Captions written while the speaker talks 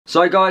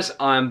So guys,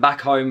 I'm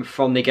back home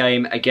from the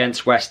game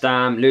against West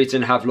Ham.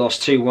 Luton have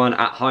lost 2-1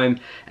 at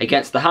home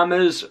against the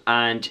Hammers,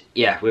 and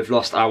yeah, we've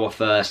lost our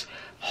first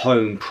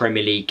home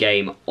Premier League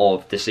game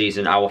of the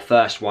season, our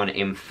first one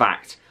in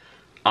fact.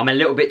 I'm a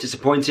little bit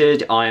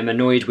disappointed. I am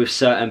annoyed with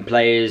certain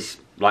players'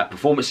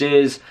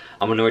 performances.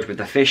 I'm annoyed with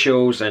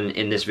officials, and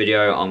in this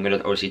video I'm going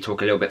to obviously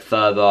talk a little bit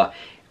further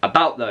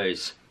about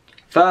those.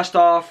 First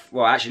off,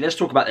 well actually let's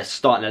talk about the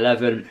starting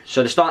 11.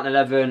 So the starting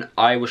 11,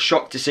 I was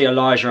shocked to see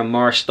Elijah and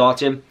Morris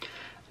starting.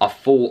 I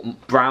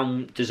thought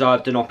Brown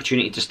deserved an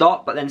opportunity to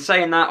start, but then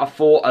saying that, I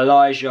thought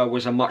Elijah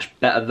was a much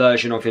better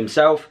version of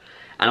himself,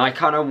 and I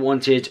kind of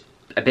wanted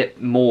a bit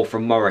more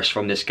from Morris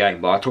from this game,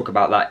 but I'll talk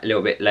about that a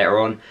little bit later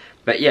on.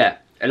 But yeah,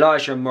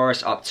 Elijah and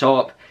Morris up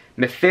top.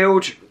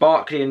 Midfield,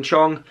 Barkley and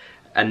Chong,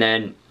 and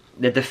then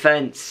the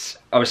defence,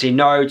 obviously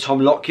no Tom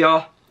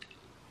Lockyer.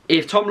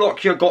 If Tom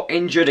Lockyer got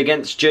injured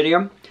against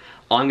Gillingham,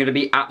 I'm going to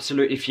be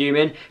absolutely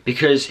fuming,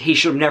 because he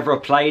should have never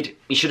have played.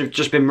 He should have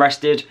just been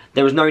rested.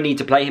 There was no need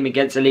to play him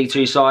against a League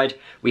 2 side.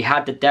 We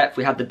had the depth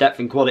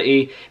and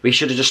quality. We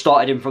should have just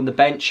started him from the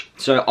bench.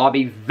 So I'll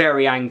be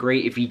very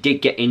angry if he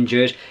did get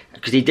injured,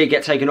 because he did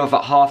get taken off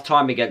at half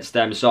time against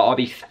them. So I'll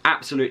be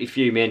absolutely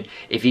fuming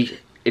if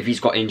he's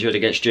got injured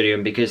against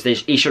Gillingham, because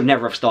he should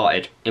never have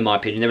started, in my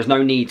opinion. There was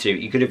no need to.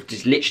 You could have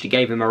just literally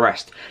gave him a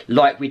rest,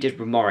 like we did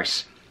with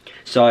Morris.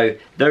 So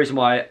those are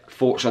my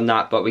thoughts on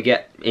that, but we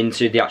get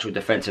into the actual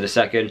defence in a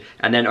second.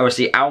 And then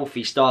obviously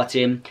Alfie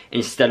starting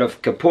instead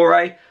of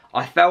Kapore.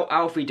 I felt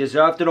Alfie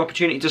deserved an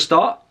opportunity to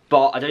start,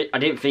 but I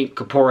didn't think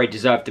Kapore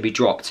deserved to be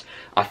dropped.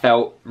 I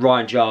felt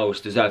Ryan Giles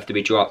deserved to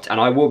be dropped,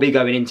 and I will be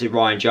going into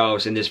Ryan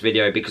Giles in this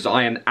video because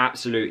I am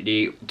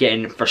absolutely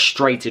getting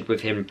frustrated with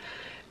him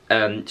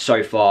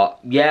so far.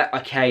 Yeah,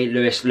 okay,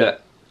 Lewis,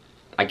 look,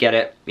 I get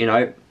it, you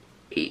know.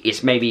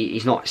 It's maybe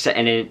he's not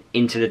setting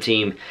into the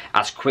team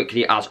as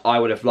quickly as I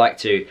would have liked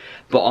to,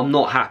 but I'm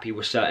not happy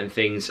with certain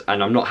things,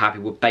 and I'm not happy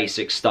with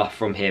basic stuff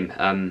from him.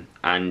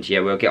 And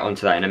yeah, we'll get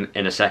onto that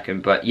in a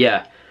second. But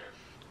yeah,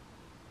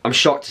 I'm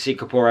shocked to see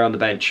Kapore on the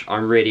bench. I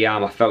really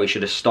am. I felt he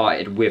should have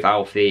started with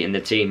Alfie in the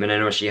team, and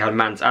then also you had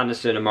Mance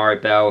Anderson, Amari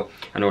Bell,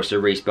 and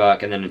also Reece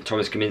Burke, and then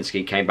Thomas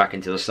Kaminski came back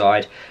into the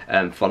side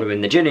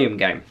following the Gillingham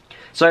game.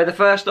 So the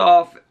first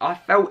half, I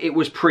felt it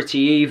was pretty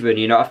even,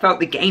 you know. I felt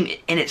the game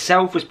in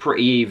itself was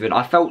pretty even.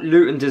 I felt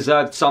Luton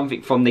deserved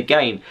something from the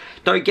game.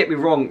 Don't get me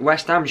wrong,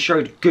 West Ham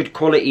showed good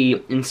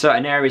quality in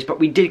certain areas, but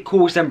we did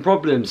cause them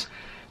problems.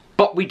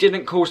 But we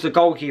didn't cause the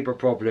goalkeeper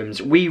problems.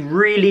 We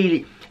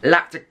really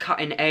lacked a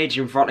cutting edge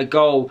in front of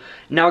goal.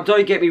 Now,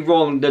 don't get me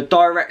wrong, the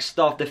direct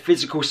stuff, the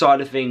physical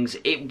side of things,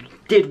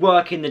 it did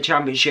work in the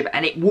Championship,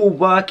 and it will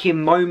work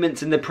in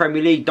moments in the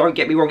Premier League. Don't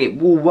get me wrong, it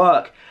will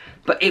work.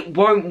 But it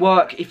won't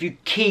work if you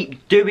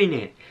keep doing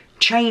it.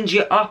 Change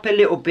it up a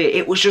little bit.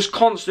 It was just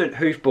constant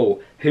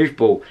hoofball,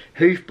 hoofball,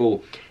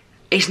 hoofball.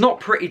 It's not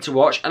pretty to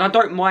watch, and I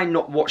don't mind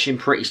not watching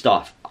pretty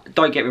stuff.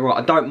 Don't get me wrong,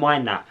 I don't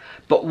mind that.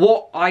 But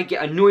what I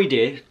get annoyed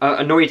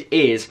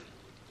is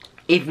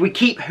if we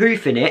keep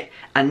hoofing it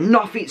and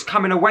nothing's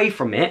coming away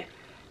from it,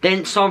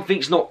 then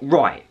something's not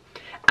right.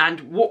 And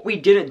what we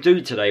didn't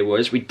do today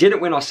was we didn't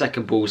win our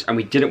second balls and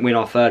we didn't win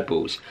our third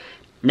balls.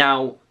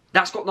 Now,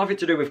 that's got nothing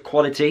to do with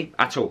quality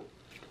at all.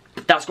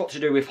 That's got to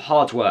do with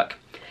hard work.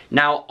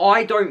 Now,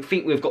 I don't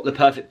think we've got the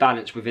perfect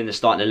balance within the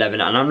starting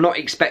 11, and I'm not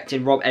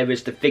expecting Rob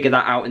Edwards to figure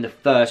that out in the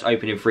first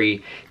opening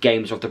 3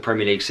 games of the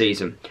Premier League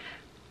season.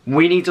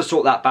 We need to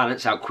sort that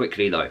balance out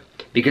quickly though,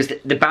 because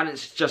the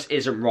balance just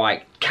isn't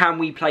right. Can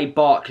we play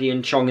Barkley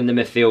and Chong in the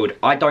midfield?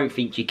 I don't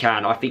think you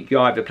can. I think you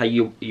either play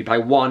you play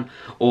one,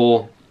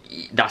 or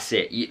that's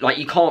it.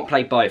 You can't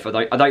play both.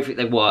 I don't think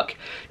they work.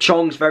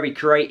 Chong's very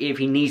creative.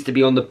 He needs to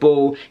be on the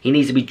ball. He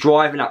needs to be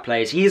driving at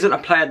players. He isn't a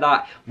player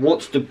that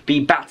wants to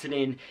be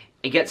battling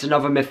against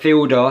another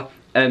midfielder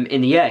in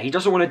the air. He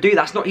doesn't want to do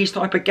that. That's not his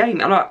type of game,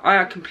 and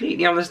I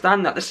completely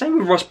understand that. The same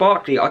with Ross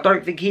Barkley. I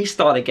don't think his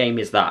style of game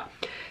is that.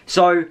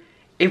 So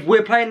if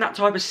we're playing that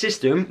type of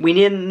system, we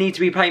need to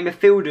be playing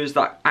midfielders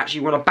that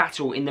actually want to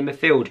battle in the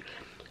midfield.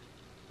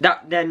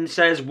 That then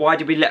says, why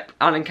did we let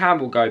Alan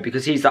Campbell go?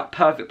 Because he's that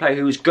perfect player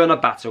who's going to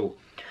battle.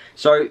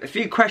 So, a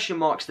few question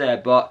marks there,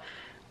 but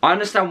I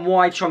understand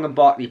why Chong and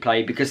Barkley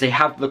play, because they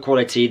have the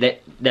quality,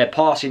 their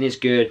passing is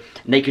good,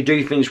 and they can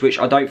do things which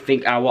I don't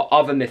think our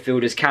other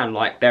midfielders can,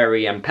 like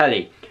Berry and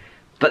Pelly.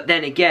 But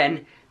then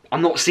again,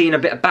 I'm not seeing a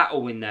bit of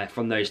battle in there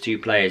from those two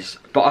players.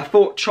 But I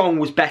thought Chong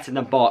was better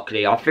than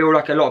Barkley. I feel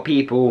like a lot of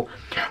people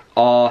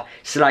are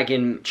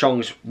slagging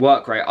Chong's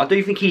work rate. I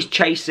do think he's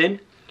chasing.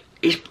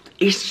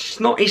 It's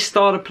not his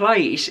style of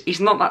play. He's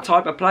not that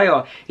type of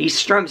player. His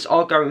strengths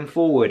are going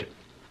forward,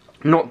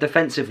 not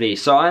defensively.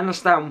 So I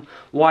understand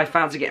why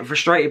fans are getting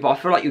frustrated, but I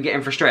feel like you're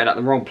getting frustrated at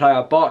the wrong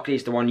player.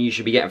 Barkley's the one you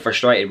should be getting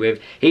frustrated with.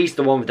 He's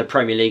the one with the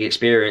Premier League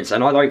experience,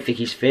 and I don't think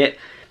he's fit.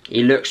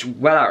 He looks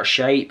well out of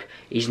shape.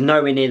 He's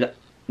nowhere near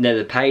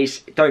the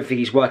pace. Don't think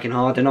he's working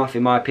hard enough,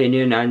 in my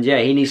opinion. And yeah,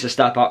 he needs to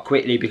step up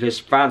quickly,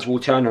 because fans will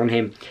turn on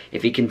him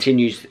if he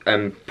continues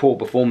poor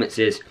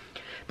performances.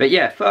 But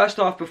yeah, first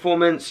half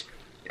performance,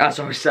 as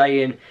I was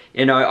saying,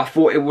 you know, I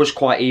thought it was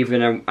quite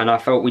even, and I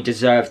felt we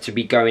deserved to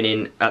be going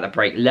in at the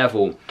break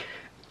level.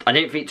 I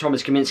didn't think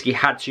Thomas Kaminski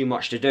had too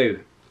much to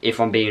do,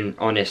 if I'm being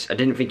honest. I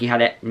didn't think he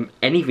had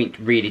anything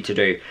really to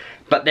do.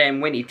 But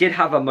then when he did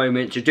have a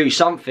moment to do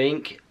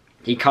something,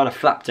 he kind of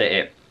flapped at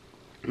it.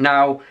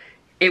 Now,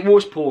 it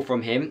was poor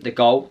from him, the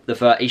goal.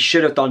 He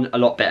should have done a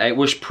lot better. It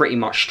was pretty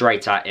much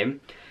straight at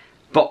him.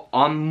 But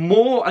I'm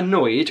more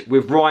annoyed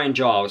with Ryan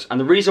Giles. And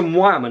the reason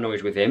why I'm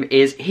annoyed with him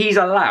is he's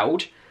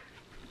allowed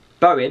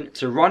Bowen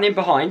to run in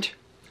behind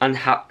and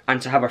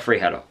to have a free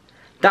header.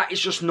 That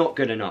is just not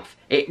good enough.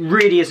 It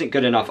really isn't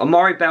good enough.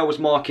 Amari Bell was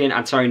marking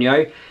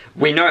Antonio.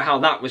 We know how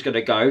that was going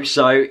to go.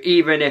 So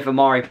even if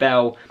Amari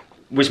Bell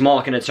was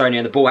marking Antonio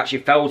and the ball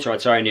actually fell to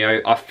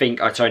Antonio, I think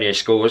Antonio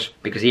scores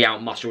because he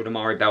outmuscled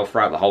Amari Bell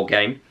throughout the whole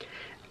game.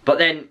 But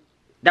then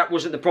that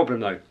wasn't the problem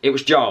though. It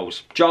was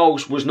Giles.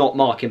 Giles was not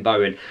marking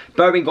Bowen.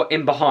 Bowen got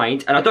in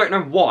behind, and I don't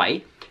know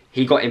why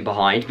he got in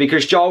behind,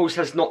 because Giles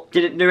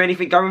didn't do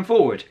anything going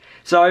forward.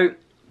 So,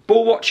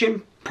 ball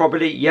watching,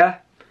 probably, yeah.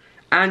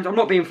 And I'm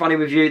not being funny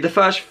with you, the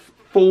first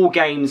 4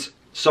 games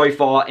so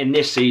far in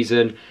this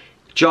season,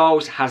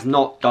 Giles has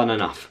not done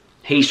enough.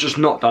 He's just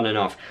not done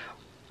enough.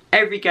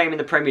 Every game in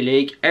the Premier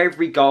League,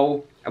 every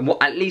goal, and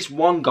at least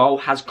one goal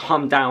has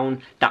come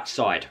down that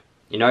side.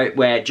 You know,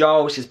 where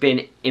Giles has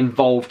been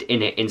involved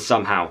in it in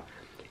somehow.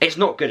 It's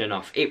not good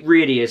enough. It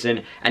really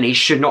isn't, and he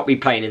should not be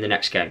playing in the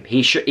next game.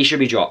 He should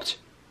be dropped.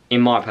 In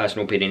my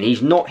personal opinion,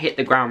 he's not hit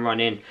the ground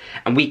running,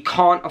 and we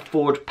can't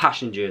afford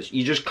passengers.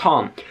 You just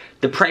can't.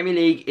 The Premier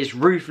League is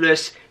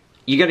ruthless.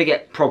 You're going to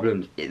get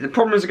problems. The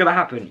problems are going to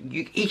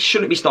happen. He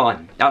shouldn't be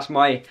starting. That's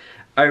my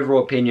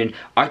overall opinion.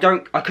 I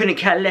couldn't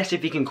care less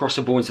if he can cross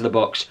the ball into the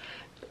box.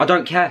 I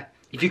don't care.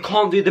 If you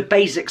can't do the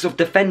basics of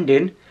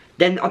defending,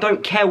 then I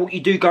don't care what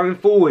you do going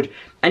forward.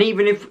 And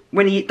even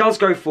when he does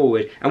go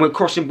forward and we're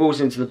crossing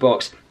balls into the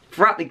box,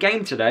 throughout the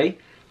game today,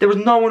 there was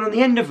no one on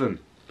the end of them.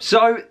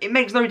 So, it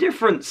makes no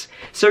difference.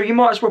 So, you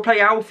might as well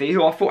play Alfie,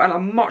 who I thought had a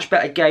much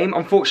better game,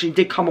 unfortunately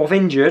did come off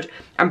injured,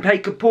 and play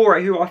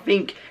Kapore, who I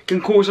think can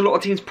cause a lot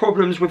of teams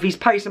problems with his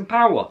pace and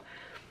power.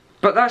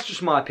 But that's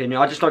just my opinion.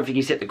 I just don't think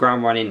he's hit the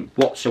ground running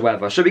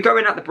whatsoever. So, we go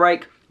in at the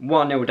break,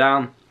 1-0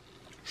 down.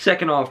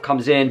 Second half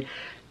comes in.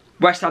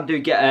 West Ham do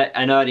get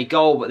an early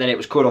goal, but then it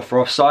was called off for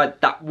offside.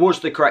 That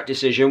was the correct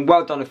decision.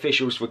 Well done,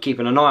 officials, for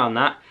keeping an eye on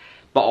that.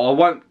 But I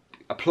won't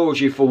applaud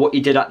you for what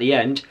you did at the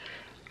end.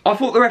 I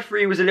thought the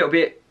referee was a little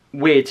bit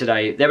weird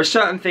today. There were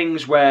certain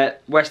things where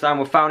West Ham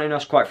were fouling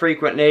us quite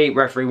frequently.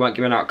 Referee weren't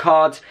giving out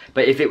cards,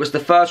 but if it was the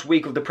first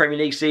week of the Premier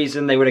League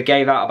season, they would have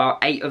gave out about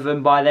 8 of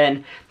them by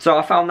then. So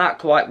I found that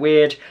quite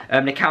weird.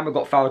 Nakamba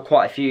got fouled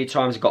quite a few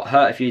times, got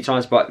hurt a few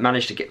times, but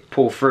managed to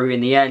pull through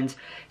in the end.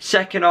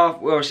 Second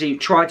half, we obviously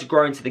tried to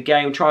grow into the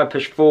game, tried to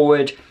push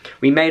forward.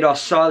 We made our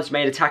subs,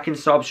 made attacking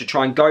subs to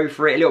try and go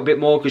for it a little bit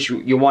more because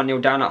you're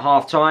 1-0 down at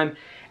half time.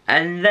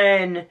 And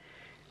then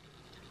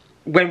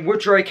when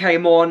Woodrow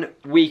came on,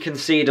 we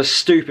conceded a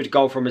stupid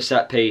goal from a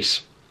set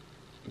piece.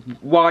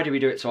 Why do we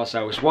do it to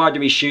ourselves? Why do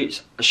we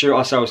shoot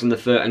ourselves in the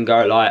foot and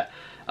go like,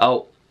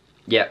 oh,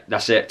 yeah,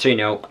 that's it,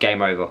 2-0,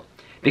 game over?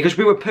 Because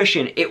we were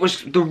pushing. It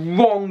was the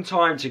wrong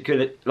time to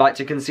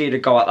concede a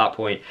goal at that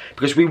point,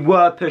 because we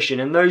were pushing.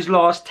 And those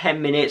last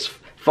 10 minutes,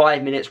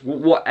 5 minutes,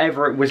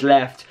 whatever it was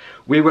left,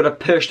 we would have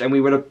pushed, and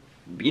we would have,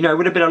 you know,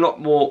 would have been a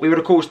lot more. We would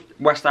have caused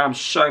West Ham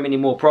so many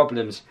more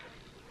problems.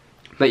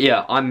 But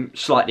yeah, I'm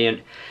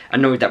slightly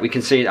annoyed that we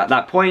conceded at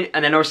that point.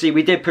 And then obviously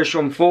we did push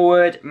on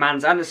forward.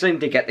 Mans Anderson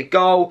did get the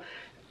goal.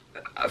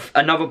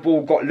 Another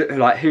ball got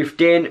like hoofed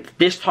in.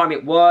 This time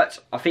it worked.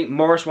 I think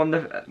Morris won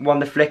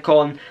the flick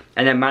on,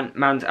 and then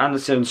Mans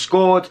Anderson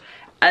scored.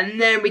 And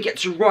then we get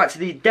to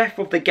the death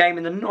of the game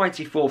in the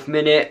 94th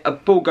minute. A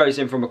ball goes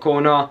in from a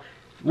corner.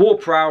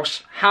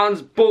 Ward-Prowse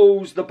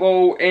balls the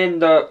ball in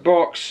the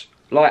box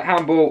like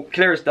handball,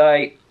 clear as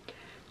day.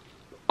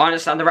 I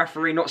understand the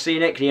referee not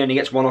seeing it because he only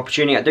gets one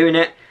opportunity at doing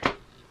it.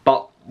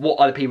 But what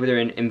are the people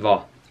doing in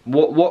VAR?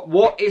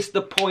 What is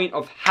the point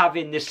of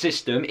having this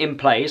system in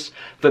place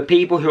for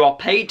people who are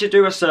paid to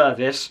do a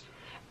service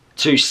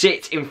to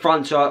sit in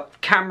front of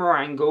camera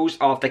angles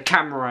after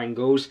camera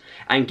angles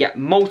and get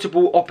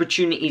multiple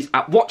opportunities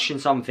at watching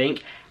something?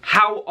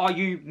 How are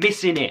you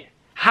missing it?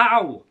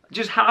 How?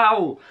 Just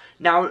how?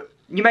 Now,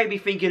 you may be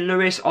thinking,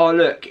 Lewis, oh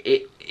look,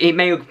 it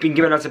may have been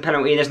given us a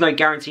penalty, there's no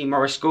guarantee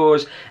Morris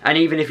scores, and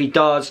even if he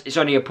does, it's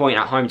only a point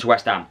at home to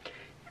West Ham.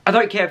 I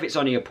don't care if it's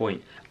only a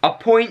point. A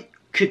point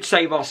could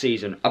save our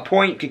season. A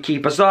point could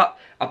keep us up.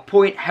 A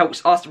point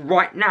helps us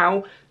right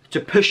now to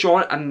push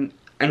on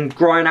and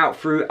grind out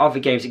through other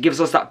games. It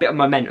gives us that bit of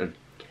momentum.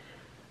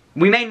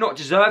 We may not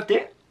deserved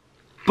it,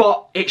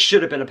 but it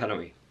should have been a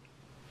penalty.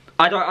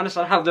 I don't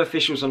understand how the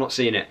officials are not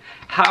seeing it.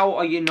 How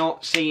are you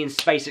not seeing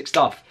basic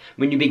stuff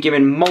when you've been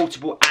given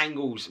multiple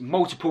angles,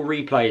 multiple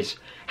replays?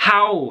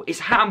 How? It's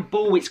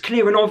handball, it's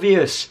clear and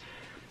obvious.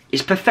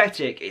 It's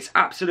pathetic, it's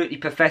absolutely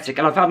pathetic,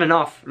 and I've had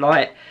enough.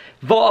 Like,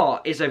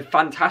 VAR is a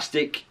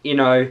fantastic, you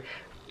know,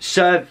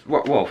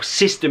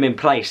 system in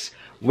place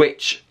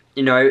which,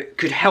 you know,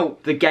 could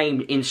help the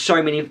game in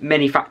so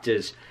many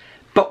factors.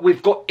 But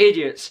we've got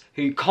idiots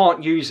who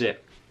can't use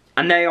it,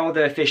 and they are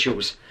the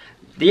officials.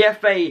 The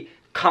FA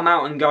come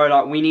out and go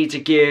like, we need to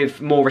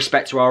give more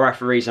respect to our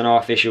referees and our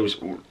officials.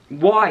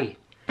 Why?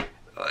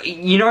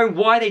 You know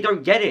why they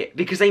don't get it?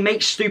 Because they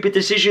make stupid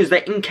decisions. They're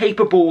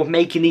incapable of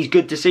making these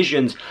good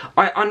decisions.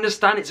 I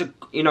understand it's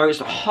it's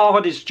the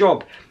hardest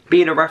job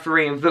being a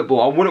referee in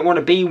football. I wouldn't want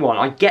to be one.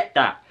 I get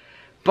that.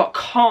 But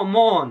come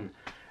on.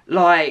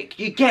 Like,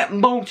 you get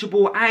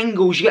multiple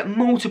angles, you get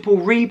multiple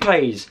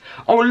replays.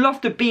 I would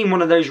love to be in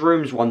one of those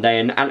rooms one day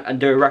and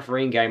do a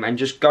refereeing game and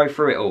just go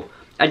through it all.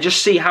 And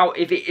just see how,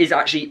 if it is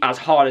actually as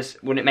hard as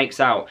when it makes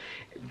out.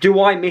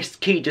 Do I miss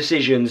key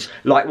decisions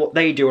like what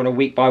they do on a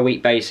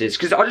week-by-week basis?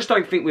 Because I just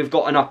don't think we've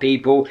got enough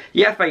people.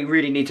 The FA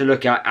really need to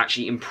look at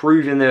actually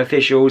improving their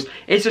officials.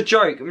 It's a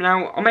joke.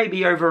 Now, I may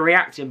be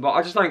overreacting, but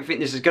I just don't think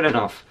this is good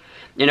enough.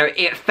 You know,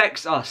 it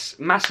affects us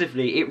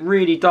massively. It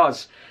really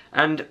does.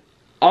 And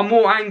I'm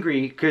more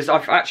angry because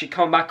I've actually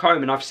come back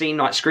home and I've seen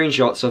like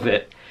screenshots of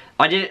it.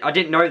 I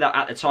didn't know that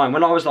at the time.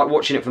 When I was like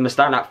watching it from the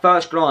stand, at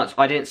first glance,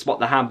 I didn't spot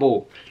the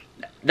handball.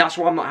 That's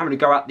why I'm not having to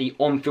go at the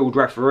on-field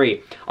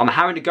referee. I'm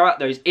having to go at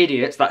those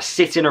idiots that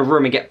sit in a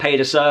room and get paid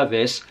a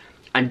service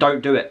and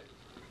don't do it.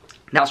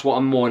 That's what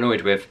I'm more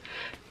annoyed with.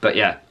 But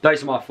yeah,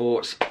 those are my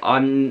thoughts.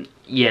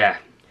 Yeah,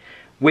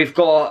 we've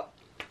got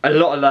a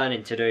lot of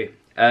learning to do.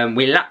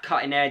 We lack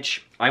cutting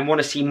edge. I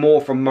want to see more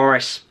from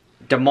Morris.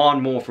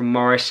 Demand more from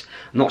Morris.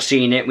 I'm not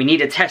seeing it. We need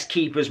to test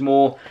keepers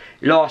more.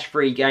 Last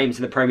 3 games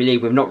in the Premier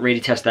League, we've not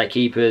really tested our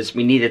keepers.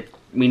 We need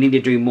to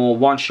do more.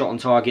 1 shot on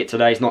target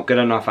today is not good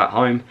enough at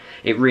home.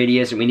 It really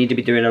isn't. We need to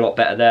be doing a lot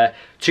better there.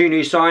 2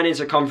 new signings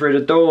have come through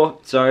the door,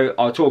 so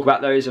I'll talk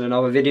about those in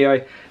another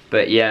video.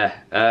 But yeah,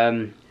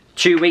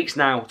 2 weeks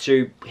now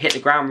to hit the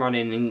ground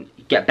running and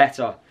get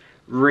better.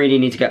 Really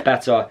need to get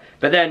better.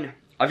 But then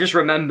I've just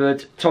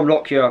remembered Tom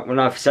Lockyer, when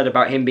I've said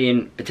about him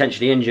being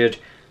potentially injured.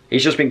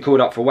 He's just been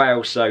called up for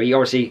Wales, so he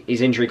obviously, his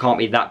injury can't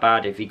be that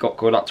bad if he got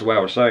called up to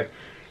Wales. So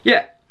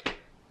yeah,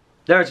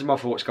 those are my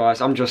thoughts,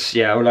 guys. I'm just,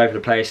 yeah, all over the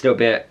place, a little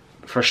bit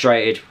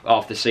frustrated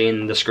after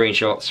seeing the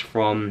screenshots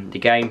from the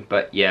game.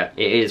 But yeah,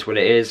 it is what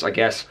it is, I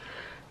guess.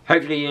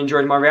 Hopefully you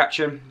enjoyed my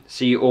reaction.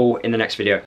 See you all in the next video.